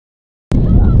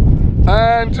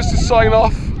And just to sign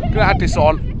off, I'm gonna add this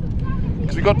on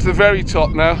because we got to the very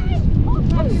top now.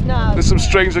 There's some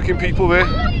strange looking people there.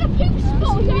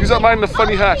 Who's that man in the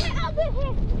funny hat?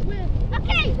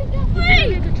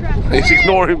 He's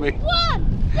ignoring me.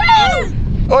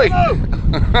 Oi!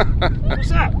 What's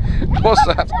that? What's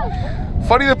that?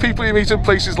 Funny the people you meet in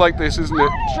places like this, isn't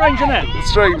it? Strange, isn't it? It's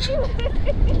strange.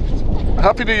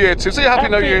 Happy New Year to. Say Happy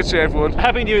New Year to everyone.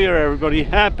 Happy New Year, everybody.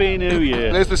 Happy New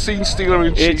Year. There's the scene stealer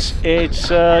in chief.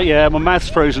 Yeah, my mouth's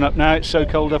frozen up now. It's so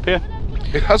cold up here.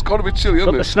 It has got a bit chilly,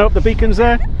 hasn't Got it? the snow up the beacons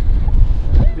there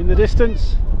in the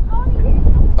distance.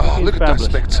 Oh, look at that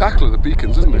spectacular, the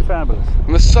beacons, isn't it? Fabulous.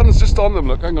 And the sun's just on them.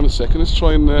 Look, hang on a second. Let's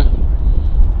try and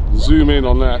zoom in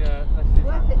on that.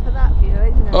 Worth it for that view,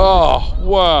 isn't it? Oh,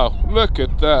 wow. Look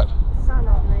at that. Sun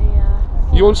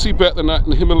on the... You won't see better than that in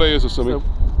the Himalayas or something. So,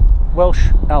 Welsh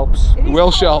Alps. The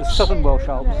Welsh Alps. Southern Welsh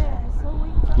Alps.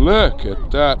 Look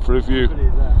at that for a view.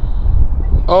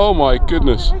 Oh my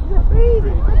goodness.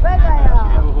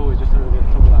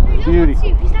 Beauty.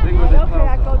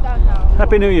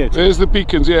 Happy New Year. There's the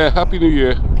beacons, yeah. Happy New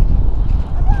Year.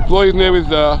 Lloyd there with